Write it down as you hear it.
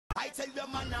I tell the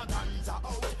man a Ganja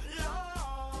Outlaw.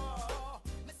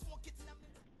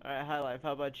 Alright, High Life,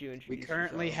 how about you introduce We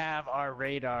currently yourself? have our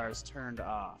radars turned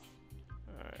off.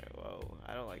 Alright, whoa,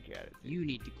 I don't like your attitude. You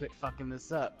need to quit fucking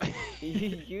this up.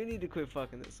 You need to quit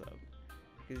fucking this up.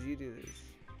 Because you do this.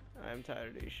 I'm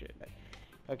tired of this shit.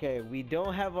 Okay, we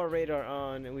don't have our radar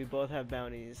on and we both have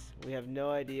bounties. We have no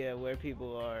idea where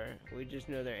people are. We just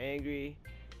know they're angry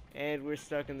and we're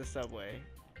stuck in the subway.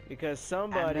 Because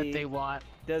somebody And that they want.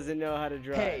 doesn't know how to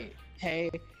drive.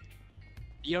 Hey,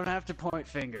 you don't have to point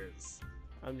fingers.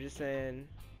 I'm just saying.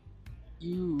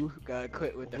 You gotta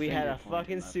quit with the We had a finger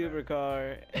fucking pointing, my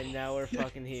supercar and now we're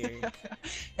fucking here. friend.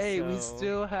 Hey, we So-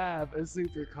 still have a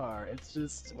supercar. It's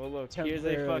just Well, look, here's a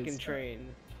temporarily fucking stuck. train.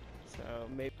 So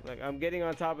maybe, like, I'm getting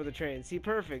on top of the train. See,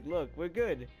 perfect. Look, we're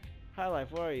good. High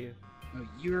Life, where are you? No,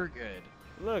 you're good.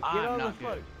 Look, get I'm on the not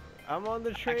fuck. good. I'm on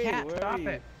the train. I can't where stop are you?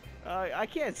 it. I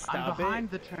can't stop I'm behind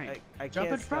it. the train. I Jump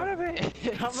can't in front stop of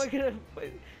it. How am I gonna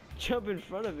jump in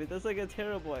front of it? That's like a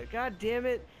terrible idea. God damn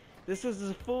it! This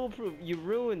was foolproof. You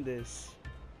ruined this.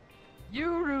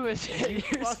 You ruined it. You You're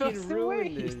fucking supposed to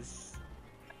ruined wait. this.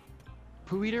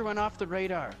 Puiter went off the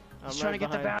radar. I'm He's trying right to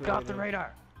get the behind back off the Puiter.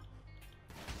 radar.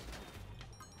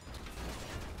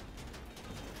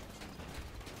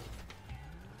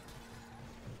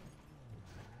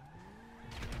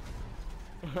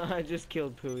 I just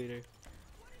killed Poo Eater.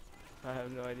 I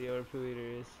have no idea where Poo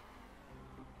Eater is.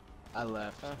 I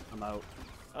left. Huh? I'm out.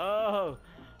 Oh,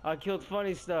 I killed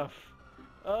Funny Stuff.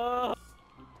 Oh.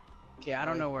 Okay, I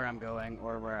don't know where I'm going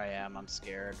or where I am. I'm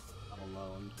scared. I'm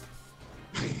alone.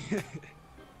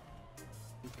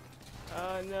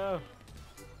 Oh no.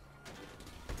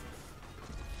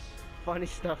 Funny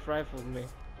Stuff rifled me.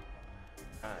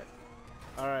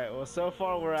 Alright, well so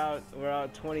far we're out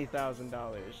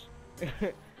 $20,000.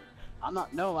 I'm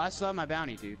not. No, I still have my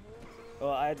bounty, dude.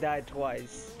 Well, I died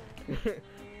twice.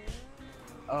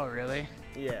 Oh, really?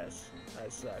 Yes, I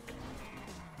suck.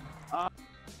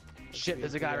 Shit,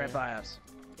 there's a guy right by us.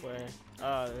 Where?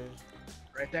 Oh,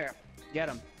 Right there. Get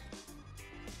him.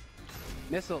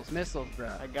 Missiles, bro.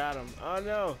 I got him. Oh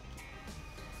no.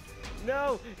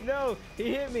 No, no, he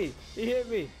hit me. He hit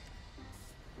me.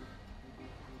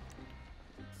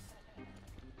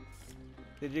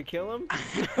 Did you kill him?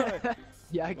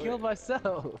 Yeah, I killed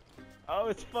myself. Oh,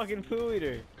 it's fucking Poo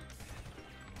Eater.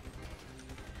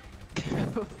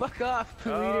 Fuck off,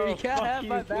 Puiter. Oh, You can't fuck have you,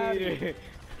 my Poo bounty. Eater.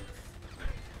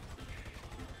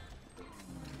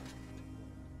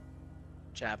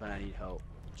 Chapin, I need help.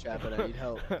 Chapin, I need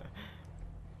help.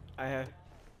 I have.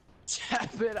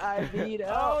 Chapin, I need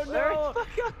Oh help. no! Fuck,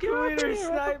 get Poo up Eater here.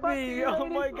 What the sniped fuck me! are you Oh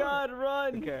waiting my for? god,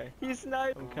 run! Okay. He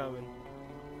sniped. I'm coming.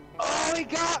 Oh, he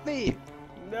got me!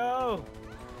 No!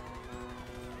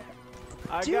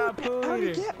 I Dude, got Poo how'd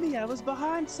he Eater. get me? I was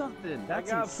behind something. That's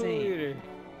I got Poo insane. Eater.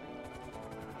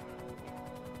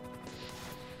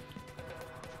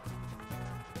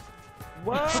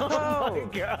 Whoa! Oh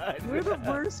my god. We're the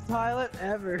worst pilot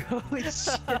ever. Holy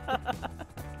shit.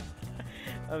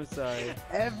 I'm sorry.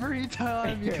 Every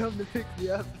time you come to pick me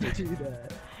up, you do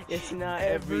that. It's not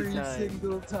every time.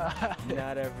 single time.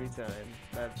 Not every time.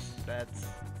 That's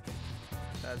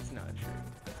not true.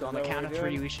 So on Is the that count what of we're 3,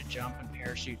 doing? we should jump and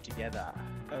parachute together.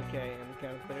 Okay, on the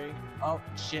count of 3. Oh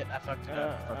shit, I fucked it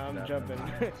up. I fucked I'm it up.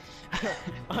 jumping.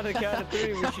 On the count of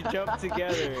 3, we should jump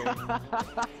together.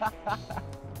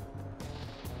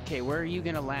 Okay, where are you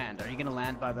gonna land? Are you gonna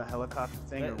land by the helicopter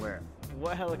thing or where?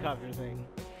 What helicopter thing?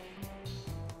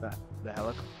 The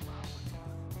helicopter.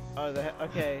 Oh,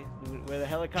 okay. Where the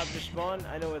helicopter spawn?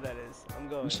 I know where that is. I'm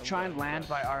going. We should I'm try going. and land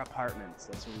by our apartments.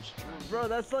 That's what we should try. Bro,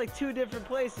 that's like 2 different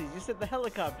places. You said the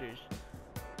helicopters.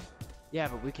 Yeah,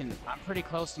 but we can. I'm pretty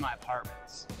close to my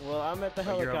apartments. Well, I'm at the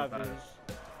Oh, you're over by helicopters.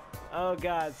 Oh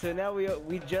god, so now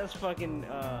we just fucking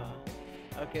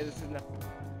okay, this is not.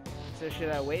 So should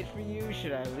I wait for you?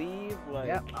 Should I leave? Like,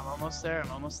 Yep, I'm almost there.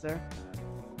 I'm almost there.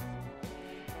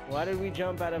 why did we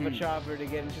jump out of a chopper to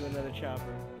get into another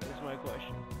chopper? That's my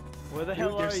question. Where the Dude,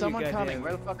 hell are there's you, someone goddamn coming. it?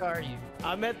 Where the fuck are you?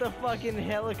 I'm at the fucking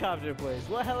helicopter place.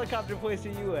 What helicopter place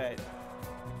are you at?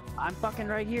 I'm fucking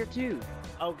right here too.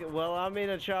 Okay, well, I'm in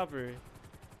a chopper.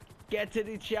 Get to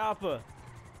the chopper.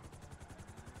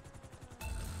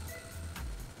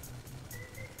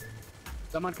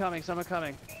 Someone coming. Someone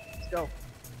coming. Let's go.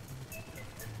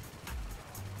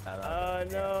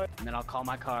 No. And then I'll call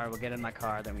my car. We'll get in my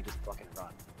car. Then we just fucking run.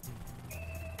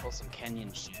 Pull some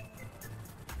Kenyan shit.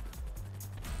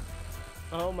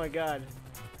 Oh my god.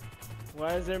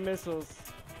 Why is there missiles?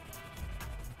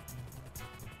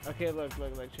 Okay, look,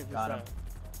 check this Got him. out.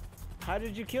 How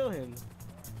did you kill him?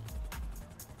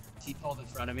 He pulled in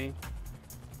front of me.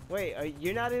 Wait,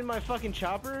 you're not in my fucking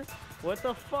chopper? What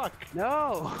the fuck?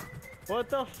 No! What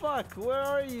the fuck? Where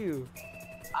are you?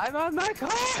 I'm on my car!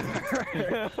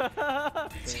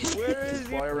 Where is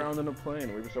Fly you? around in a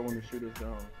plane, wait for someone to shoot us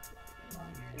down.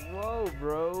 Whoa,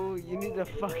 bro, you need to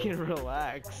fucking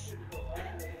relax. Am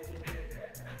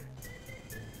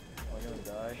I gonna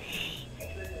die?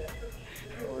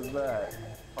 What was that?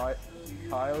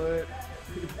 Pilot?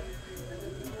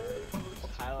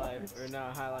 High life, or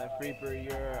not high life, Reaper,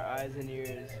 your eyes and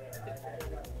ears.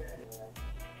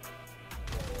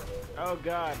 Oh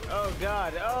god, oh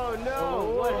god, oh no,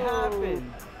 Oh, what whoa.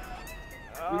 happened?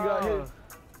 We got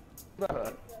Oh,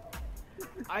 hit.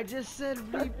 I just said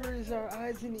Reaper is our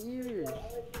eyes and ears.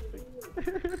 The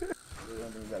only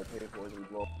thing we gotta pay for is we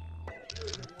blow.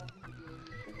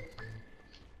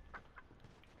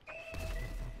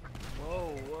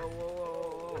 Whoa, whoa, whoa,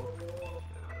 whoa, whoa, whoa.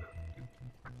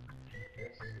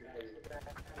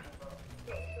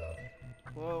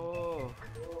 Whoa.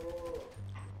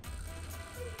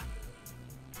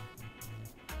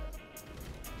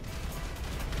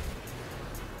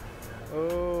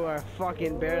 Oh, I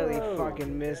fucking barely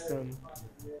fucking missed him.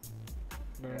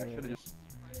 Nice.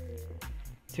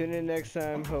 Tune in next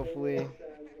time, hopefully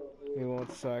we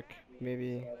won't suck.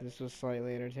 Maybe this was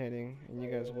slightly entertaining and you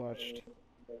guys watched.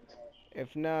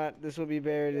 If not, this will be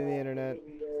buried in the internet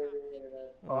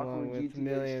along Awkward with GTA streams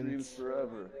millions.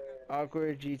 forever.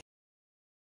 Awkward GTA.